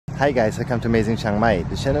Hi guys, welcome to Amazing Chiang Mai.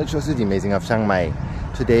 The channel shows you the amazing of Chiang Mai.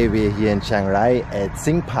 Today we are here in Chiang Rai at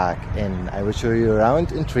Singha Park and I will show you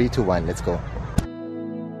around in 3, 2, 1. Let's go.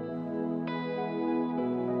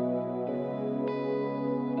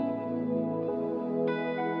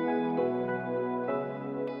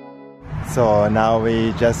 So now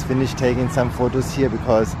we just finished taking some photos here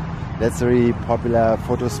because that's a really popular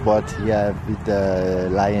photo spot here with the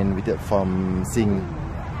lion from Singha.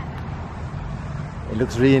 It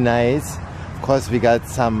looks really nice. Of course we got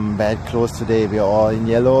some bad clothes today. We are all in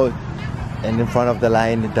yellow and in front of the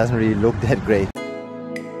lion it doesn't really look that great.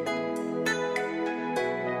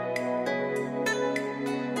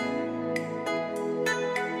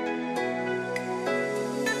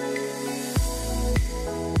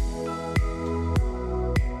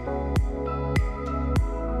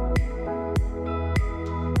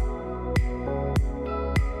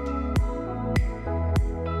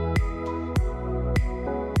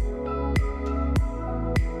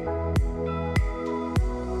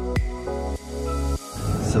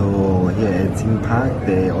 So here at Singha Park,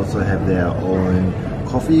 they also have their own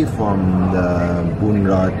coffee from the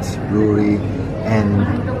Bunrod brewery, and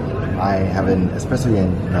I have an espresso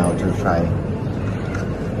now to try.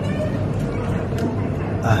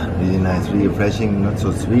 Really nice, really refreshing, not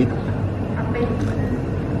so sweet.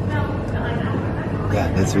 Yeah,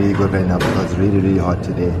 that's really good right now because it's really hot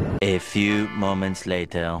today. A few moments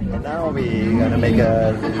later. And now we're gonna make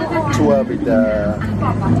a tour with the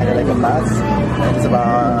kind of like a bus. And it's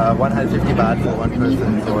about 150 baht for one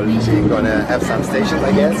person. So we're gonna have some stations,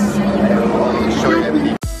 I guess. And I'll show you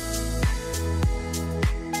everything.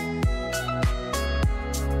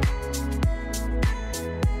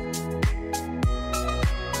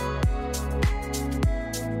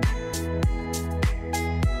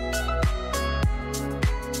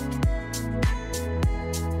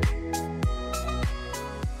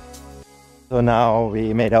 So now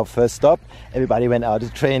we made our first stop. Everybody went out to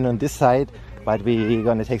train on this side, but we're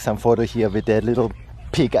gonna take some photo here with that little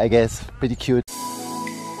pig, I guess. Pretty cute.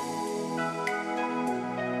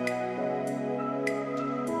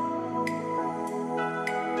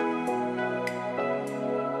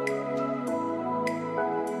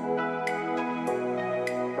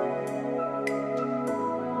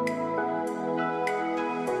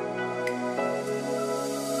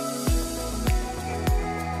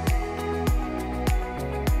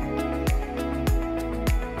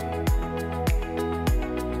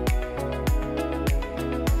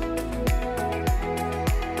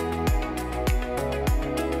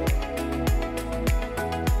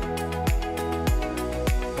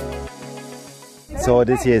 So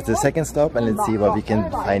this here is the second stop and let's see what we can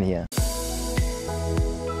find here.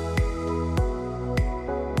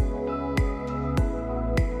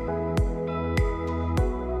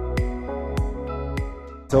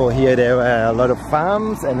 So here there were a lot of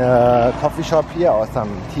farms and a coffee shop here or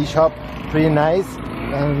some tea shop, pretty nice.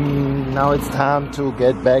 And now it's time to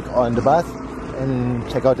get back on the bus and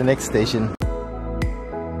check out the next station.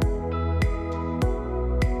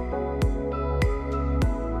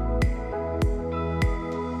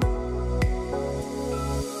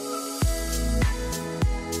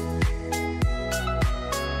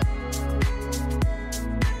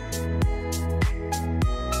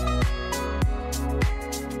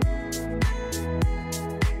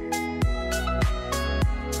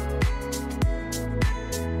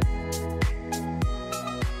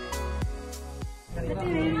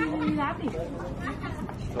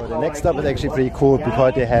 So the next stop is actually pretty cool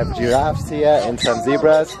because they have giraffes here and some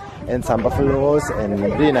zebras and some buffaloes and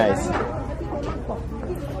really nice.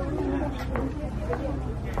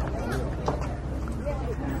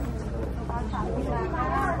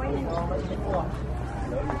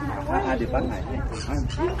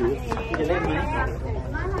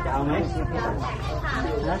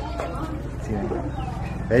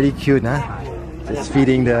 Very cute, huh? Just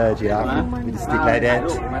feeding the giraffe with a stick like that.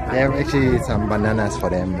 They have actually some bananas for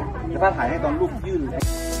them.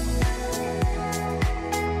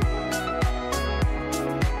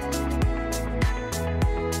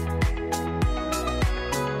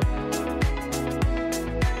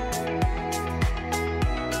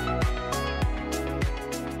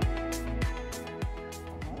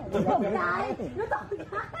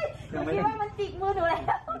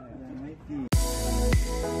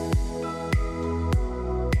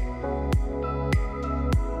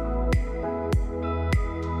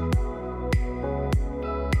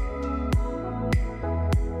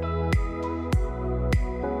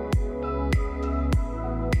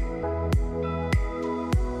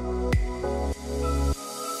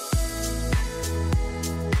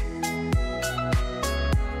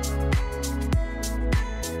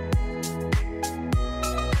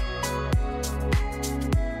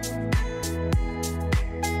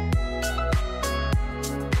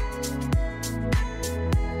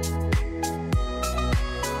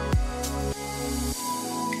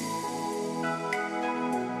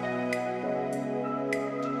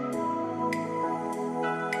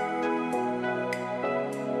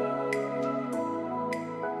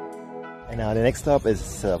 Now the next stop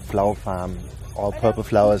is a flower farm. All purple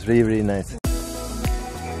flowers, really, really nice.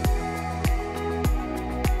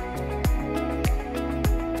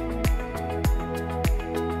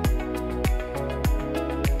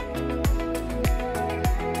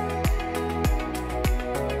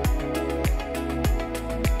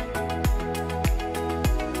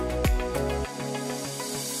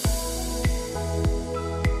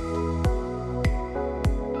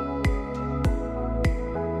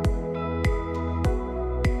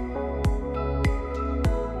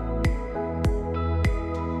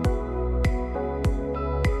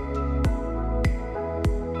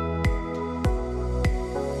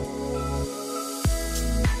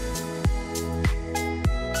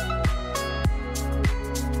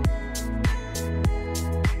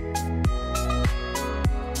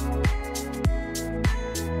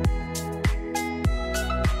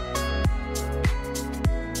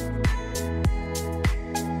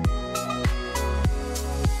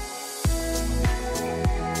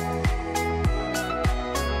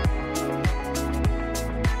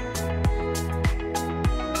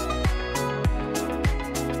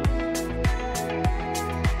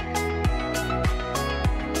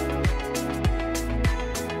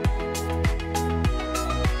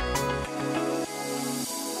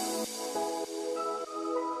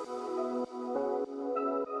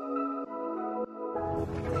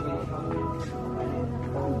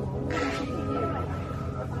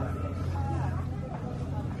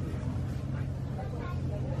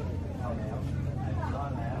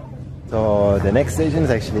 So the next station is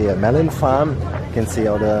actually a melon farm. You can see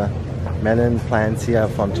all the melon plants here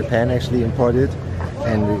from Japan, actually imported,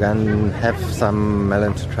 and we're gonna have some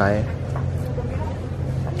melon to try.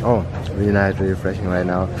 Oh, really nice, really refreshing right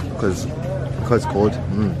now because it's cold.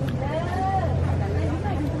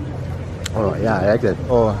 Oh yeah, I like that.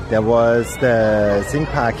 Oh, there was the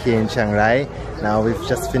Singha Park here in Chiang Rai. Now we've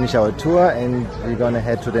just finished our tour and we're gonna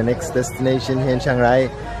head to the next destination here in Chiang Rai.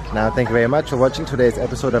 Now thank you very much for watching today's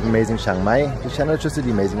episode of Amazing Chiang Mai. The channel is just the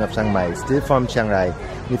Amazing of Chiang Mai, still from Chiang Rai.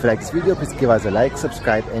 If you like this video, please give us a like,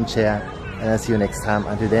 subscribe and share. And I'll see you next time.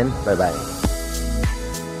 Until then, bye bye.